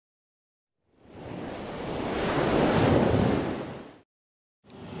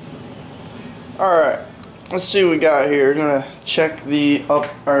Alright, let's see what we got here. We're gonna check the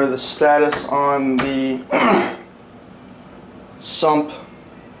status on the sump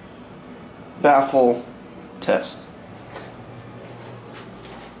baffle test.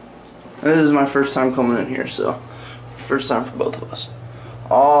 This is my first time coming in here, so first time for both of us.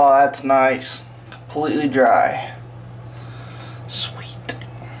 Oh, that's nice. Completely dry. Sweet.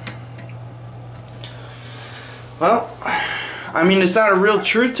 Well, I mean, it's not a real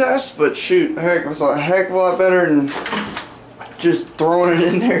true test, but shoot, heck, it's a heck of a lot better than just throwing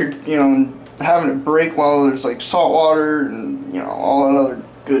it in there, you know, and having it break while there's like salt water and, you know, all that other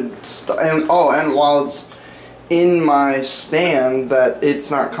good stuff. And oh, and while it's in my stand that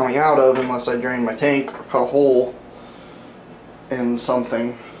it's not coming out of unless I drain my tank or cut a hole in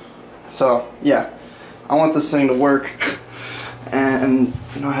something. So yeah, I want this thing to work and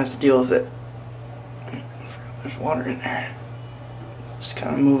not have to deal with it. There's water in there. Just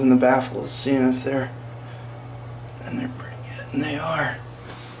kind of moving the baffles, seeing if they're pretty good, and they are.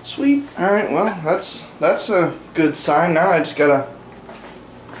 Sweet. All right. Well, that's a good sign. Now I just gotta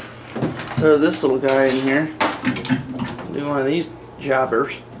throw this little guy in here. Do one of these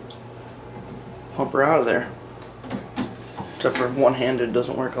jobbers. Pump her out of there. Except for one-handed,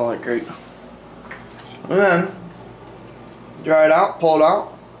 doesn't work all that great. And then dry it out, pull it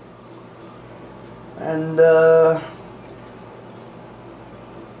out, and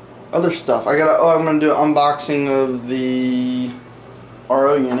other stuff. I'm gonna do an unboxing of the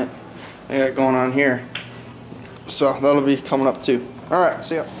RO unit I got going on here. So that'll be coming up too. Alright,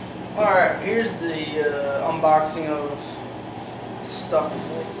 see ya. Alright, here's the unboxing of stuff.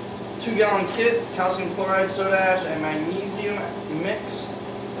 2-gallon kit, calcium chloride, soda ash, and magnesium mix,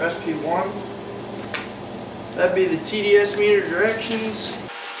 recipe 1. That'd be the TDS meter directions.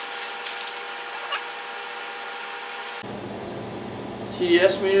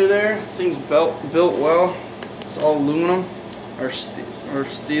 TDS meter there. Thing's built well. It's all aluminum or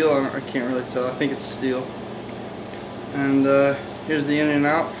steel. I can't really tell. I think it's steel. And here's the in and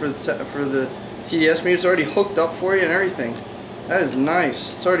out for the TDS meter. It's already hooked up for you and everything. That is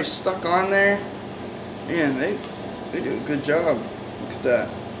nice. It's already stuck on there. Man, they do a good job. Look at that.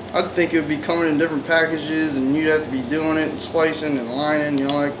 I'd think it would be coming in different packages and you'd have to be doing it and splicing and lining, you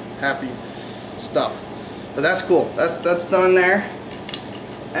know, like happy stuff. But that's cool. That's done there.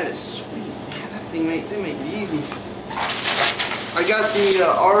 That is sweet. Man, that thing they make it easy. I got the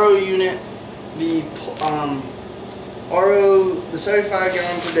RO unit, the 75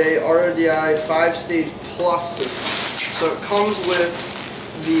 gallon per day RODI 5-stage plus system. So it comes with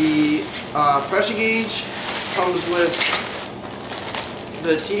the pressure gauge, comes with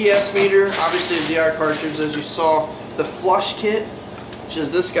the TDS meter, obviously the DR cartridge as you saw, the flush kit, which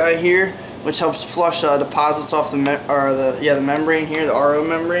is this guy here, which helps flush deposits off the membrane here, the RO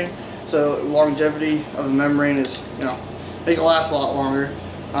membrane. So longevity of the membrane is, you know, makes it last a lot longer.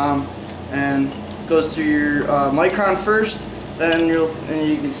 And goes through your micron first, then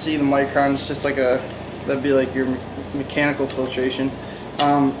you can see the micron. It's just like that'd be like your mechanical filtration.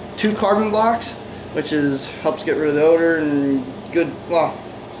 2 carbon blocks, which helps get rid of the odor and good, well,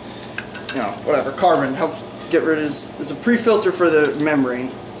 you know, whatever. Carbon helps get rid of. It's a pre-filter for the membrane.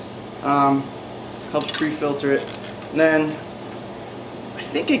 Helps pre-filter it. And then I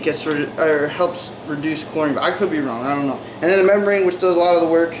think it gets rid of, or helps reduce chlorine, but I could be wrong. I don't know. And then the membrane, which does a lot of the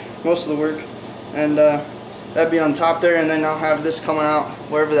work, most of the work, and that'd be on top there. And then I'll have this coming out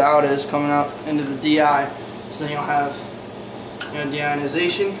wherever the out is, coming out into the DI. So then you'll have, you know,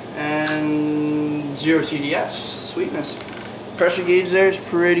 deionization and 0 TDS. Sweetness. Pressure gauge there is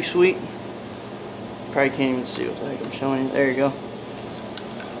pretty sweet. Probably can't even see what the heck I'm showing you. There you go.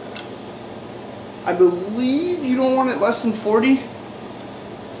 I believe you don't want it less than 40.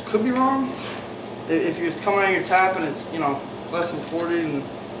 Could be wrong. If you're coming out of your tap and it's, you know, less than 40 and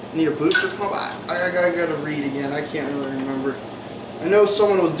need a booster pump, I gotta read again. I can't really remember. I know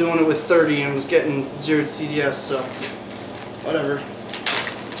someone was doing it with 30 and was getting 0 TDS, so whatever.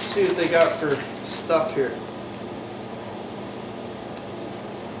 Let's see what they got for stuff here.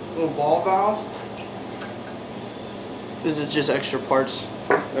 Little ball valve. This is just extra parts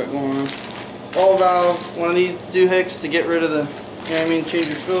that are going on. Ball valve, one of these doohicks to get rid of the, you know what I mean, change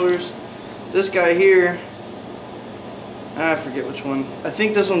your filters. This guy here, I forget which one. I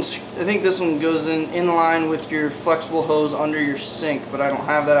think this one goes in line with your flexible hose under your sink, but I don't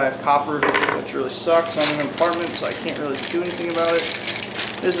have that. I have copper, which really sucks. I'm in an apartment, so I can't really do anything about it.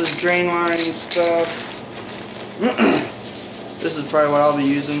 This is drain line stuff. This is probably what I'll be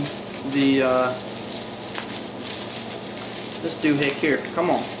using. This doohick here. Come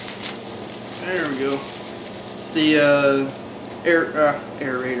on. There we go. It's the aerator.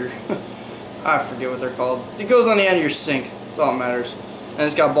 I forget what they're called. It goes on the end of your sink. That's all that matters. And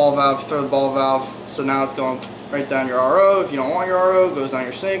it's got ball valve. Throw the ball valve. So now it's going right down your RO. If you don't want your RO, it goes down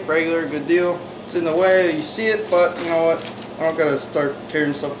your sink. Regular, good deal. It's in the way. You see it, but you know what? I don't gotta start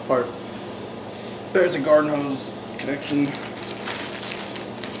tearing stuff apart. There's a garden hose connection.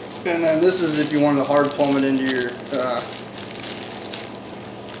 And then this is if you wanted to hard plumb it into your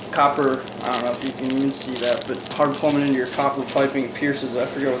copper. I don't know if you can even see that, but hard plumb it into your copper piping pierces. I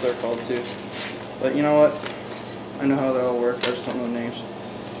forget what they're called too. But you know what? I know how that'll work. I just don't know the names.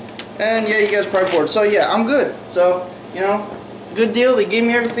 And yeah, you guys probably bored. So yeah, I'm good. So, you know, good deal. They gave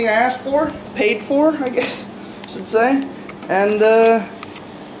me everything I asked for, paid for, I guess I should say. And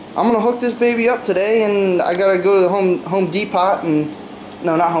I'm gonna hook this baby up today, and I gotta go to the Home Depot and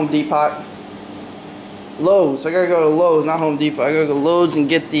no, not Home Depot. Lowe's. I gotta go to Lowe's, not Home Depot. I gotta go to Lowe's and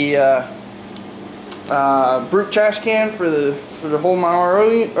get the brute trash can for the whole my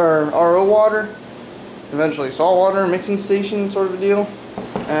RO water. Eventually saltwater mixing station sort of a deal.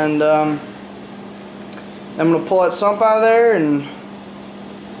 And I'm gonna pull that sump out of there and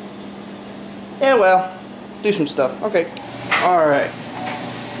yeah, well, do some stuff. Okay. All right.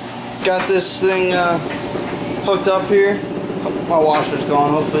 Got this thing hooked up here. My washer's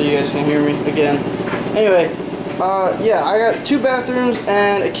gone. Hopefully you guys can hear me again. Anyway, yeah, I got 2 bathrooms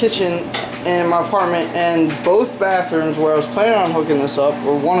and a kitchen in my apartment, and both bathrooms where I was planning on hooking this up,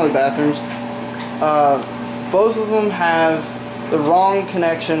 or one of the bathrooms, both of them have the wrong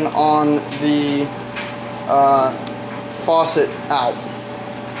connection on the faucet out.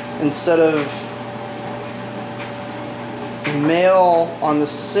 Instead of male on the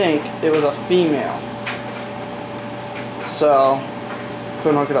sink, it was a female. So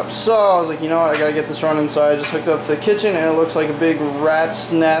couldn't hook it up. So I was like, you know what, I gotta get this running. So I just hooked it up to the kitchen, and it looks like a big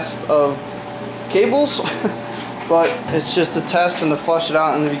rat's nest of cables. But it's just a test and to flush it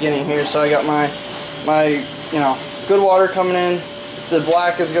out in the beginning here. So I got my you know, good water coming in. The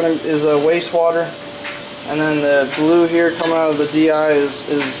black is wastewater, and then the blue here coming out of the DI is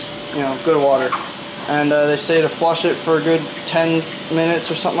you know, good water. And they say to flush it for a good 10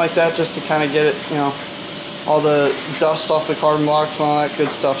 minutes or something like that, just to kind of get it, you know, all the dust off the carbon blocks and all that good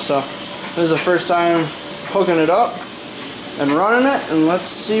stuff. So this is the first time hooking it up and running it, and let's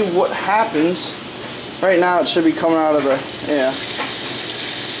see what happens. Right now it should be coming out of the, yeah.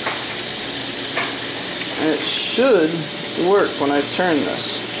 And it should work when I turn this.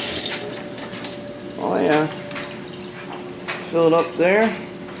 Oh yeah. Fill it up there.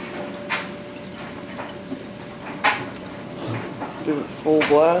 Give it full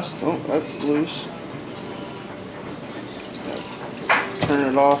blast. Oh, that's loose. Turn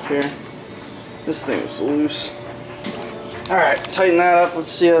it off here. This thing's loose. Alright, tighten that up. Let's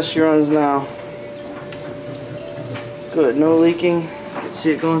see how she runs now. Good, no leaking. You can see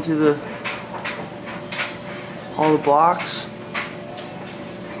it going through all the blocks.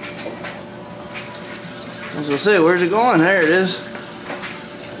 I was gonna say, where's it going? There it is.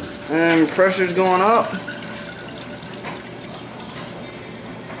 And pressure's going up.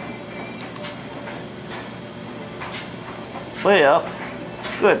 Way up.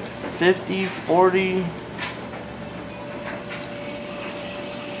 Good. 50, 40.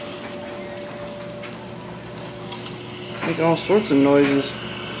 Making all sorts of noises.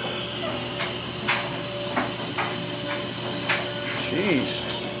 Jeez.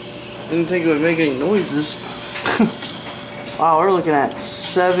 Didn't think it would make any noises. Wow, we're looking at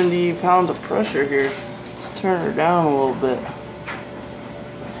 70 pounds of pressure here. Let's turn her down a little bit.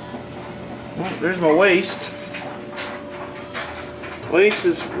 Oh, there's my waste. Waste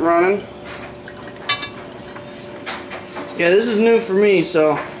is running. Yeah, this is new for me,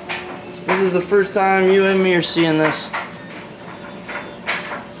 so this is the first time you and me are seeing this.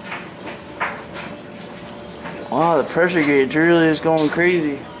 Wow, the pressure gauge really is going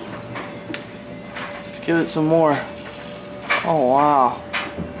crazy. Let's give it some more. Oh wow.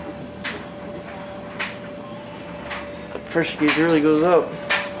 The pressure gauge really goes up.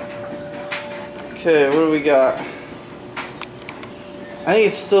 Okay, what do we got? I think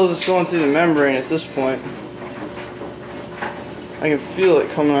it's still just going through the membrane at this point. I can feel it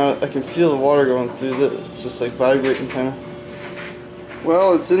coming out. I can feel the water going through this. It's just like vibrating kind of.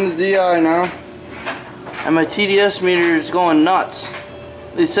 Well, it's in the DI now. And my TDS meter is going nuts.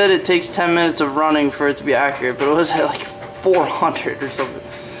 They said it takes 10 minutes of running for it to be accurate, but it was at like 400 or something.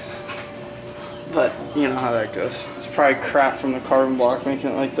 But you know how that goes. It's probably crap from the carbon block making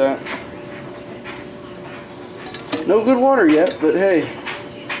it like that. No good water yet, but hey,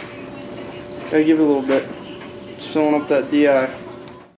 gotta give it a little bit. It's filling up that DI.